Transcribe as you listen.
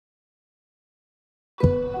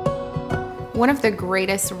One of the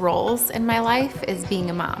greatest roles in my life is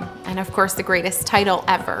being a mom. And of course, the greatest title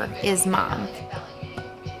ever is mom.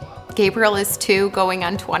 Gabriel is 2 going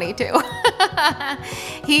on 22.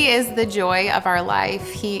 He is the joy of our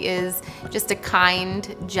life. He is just a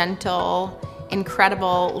kind, gentle,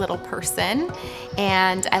 incredible little person.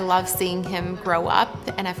 And I love seeing him grow up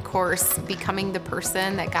and of course, becoming the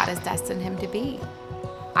person that God has destined him to be.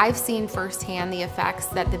 I've seen firsthand the effects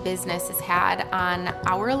that the business has had on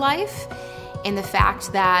our life, in the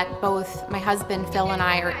fact that both my husband Phil and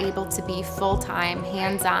I are able to be full-time,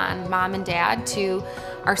 hands-on mom and dad to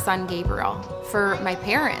our son Gabriel. For my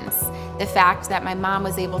parents, the fact that my mom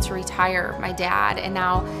was able to retire my dad, and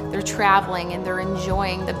now they're traveling and they're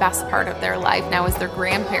enjoying the best part of their life now as their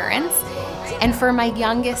grandparents. And for my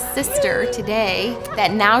youngest sister today,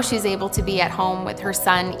 that now she's able to be at home with her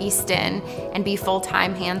son Easton and be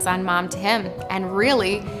full-time hands-on mom to him and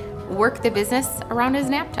really work the business around his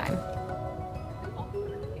nap time.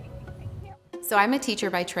 So I'm a teacher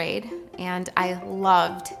by trade, and I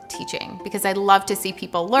loved teaching because I love to see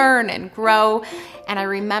people learn and grow. And I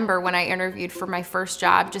remember when I interviewed for my first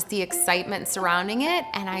job, just the excitement surrounding it,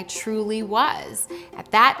 and I truly was, at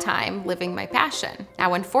that time, living my passion.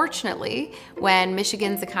 Now, unfortunately, when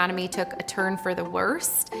Michigan's economy took a turn for the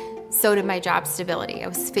worst, so did my job stability. I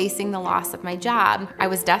was facing the loss of my job. I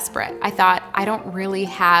was desperate. I thought, I don't really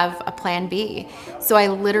have a plan B. So I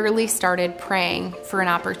literally started praying for an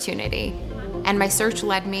opportunity. And my search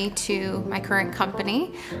led me to my current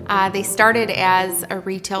company. They started as a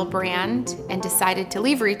retail brand and decided to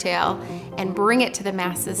leave retail and bring it to the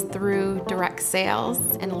masses through direct sales.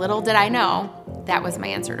 And little did I know, that was my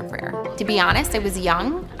answer to prayer. To be honest, I was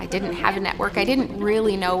young. I didn't have a network. I didn't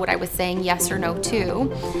really know what I was saying yes or no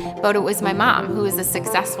to. But it was my mom, who is a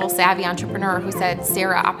successful, savvy entrepreneur, who said,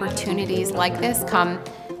 Sarah, opportunities like this come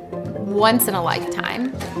once in a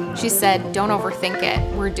lifetime. She said, don't overthink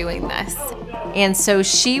it. We're doing this. And so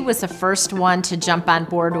she was the first one to jump on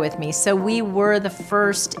board with me. So we were the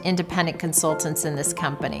first independent consultants in this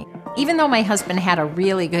company. Even though my husband had a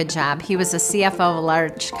really good job, he was a CFO of a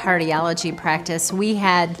large cardiology practice, we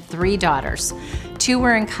had 3 daughters. 2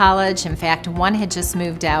 were in college. In fact, 1 had just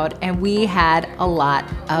moved out, and we had a lot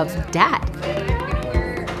of debt.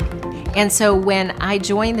 And so when I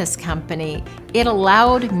joined this company, it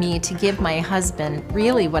allowed me to give my husband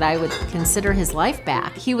really what I would consider his life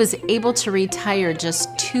back. He was able to retire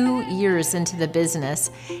just 2 years into the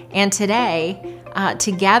business. And today,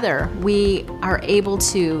 together, we are able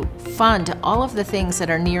to fund all of the things that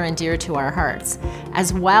are near and dear to our hearts,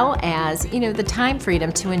 as well as, the time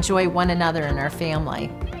freedom to enjoy one another and our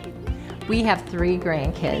family. We have 3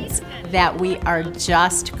 grandkids that we are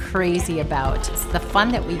just crazy about. It's the fun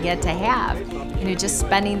that we get to have. Just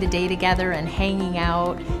spending the day together and hanging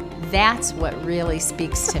out. That's what really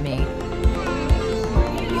speaks to me.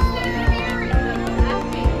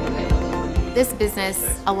 This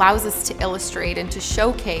business allows us to illustrate and to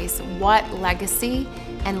showcase what legacy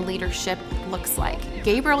and leadership looks like.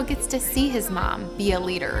 Gabriel gets to see his mom be a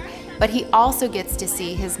leader, but he also gets to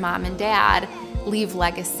see his mom and dad leave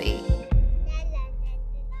legacy.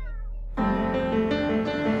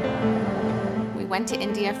 Went to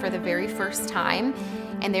India for the very first time,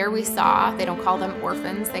 and there we saw, they don't call them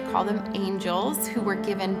orphans, they call them angels, who were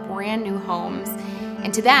given brand new homes.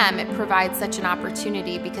 And to them, it provides such an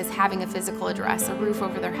opportunity because having a physical address, a roof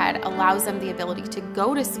over their head, allows them the ability to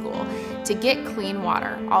go to school, to get clean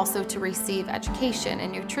water, also to receive education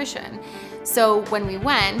and nutrition. So when we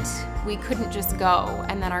went, we couldn't just go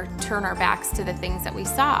and then turn our backs to the things that we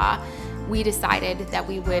saw. We decided that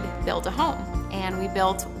we would build a home. And we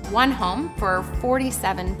built 1 home for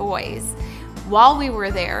 47 boys. While we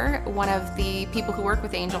were there, one of the people who work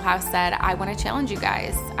with Angel House said, I want to challenge you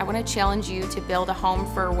guys. I want to challenge you to build a home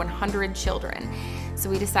for 100 children. So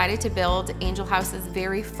we decided to build Angel House's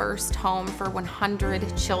very first home for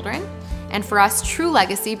 100 children. And for us, true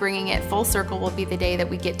legacy, bringing it full circle, will be the day that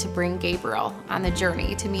we get to bring Gabriel on the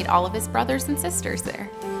journey to meet all of his brothers and sisters there.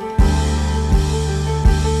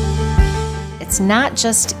 It's not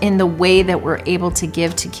just in the way that we're able to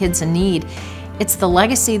give to kids in need. It's the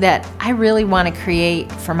legacy that I really want to create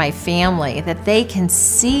for my family, that they can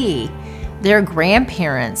see their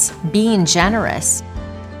grandparents being generous.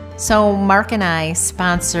 So Mark and I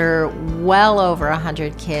sponsor well over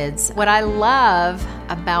 100 kids. What I love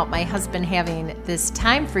about my husband having this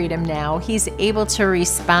time freedom now, he's able to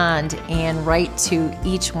respond and write to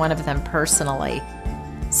each one of them personally.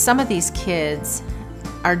 Some of these kids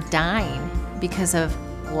are dying because of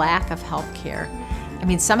lack of health care. I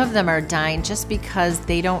mean, some of them are dying just because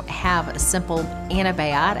they don't have a simple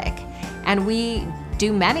antibiotic. And we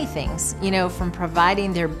do many things, you know, from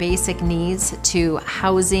providing their basic needs to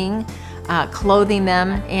housing, clothing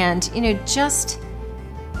them, and, you know, just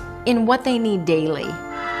in what they need daily.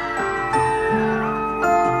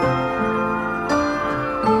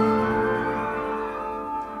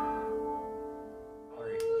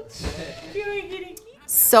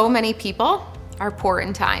 So many people are poor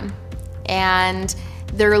in time, and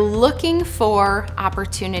they're looking for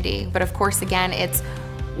opportunity. But of course, again, it's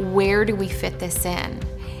where do we fit this in?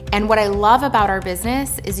 And what I love about our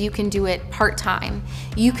business is you can do it part-time.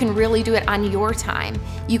 You can really do it on your time.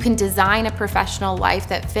 You can design a professional life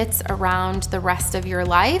that fits around the rest of your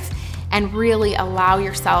life and really allow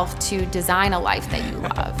yourself to design a life that you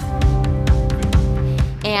love.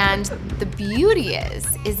 And the beauty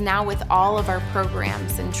is now with all of our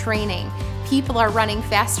programs and training, people are running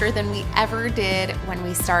faster than we ever did when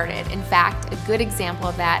we started. In fact, a good example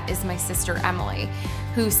of that is my sister Emily,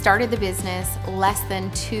 who started the business less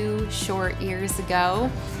than 2 short years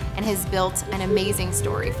ago and has built an amazing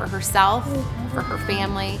story for herself, for her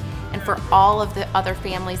family, and for all of the other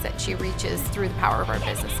families that she reaches through the power of our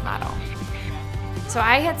business model. So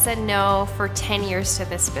I had said no for 10 years to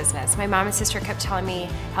this business. My mom and sister kept telling me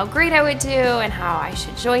how great I would do and how I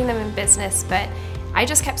should join them in business, but I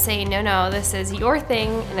just kept saying, no, this is your thing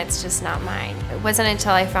and it's just not mine. It wasn't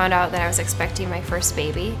until I found out that I was expecting my first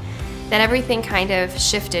baby that everything kind of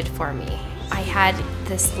shifted for me. I had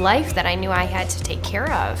this life that I knew I had to take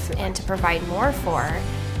care of and to provide more for.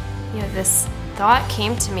 You know, this thought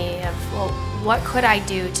came to me of, well, what could I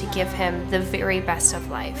do to give him the very best of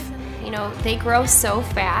life? You know, they grow so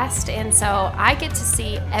fast, and so I get to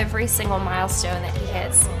see every single milestone that he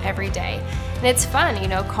hits every day. And it's fun, you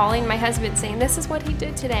know, calling my husband saying, this is what he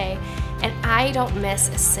did today. And I don't miss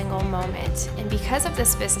a single moment. And because of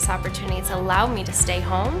this business opportunity, it's allowed me to stay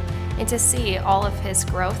home and to see all of his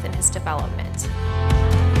growth and his development.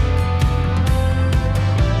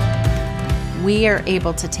 We are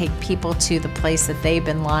able to take people to the place that they've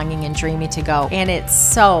been longing and dreaming to go. And it's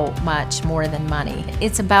so much more than money.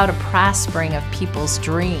 It's about a prospering of people's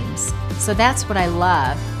dreams. So that's what I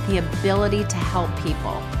love, the ability to help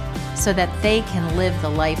people so that they can live the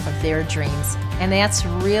life of their dreams. And that's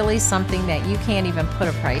really something that you can't even put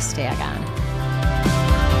a price tag on.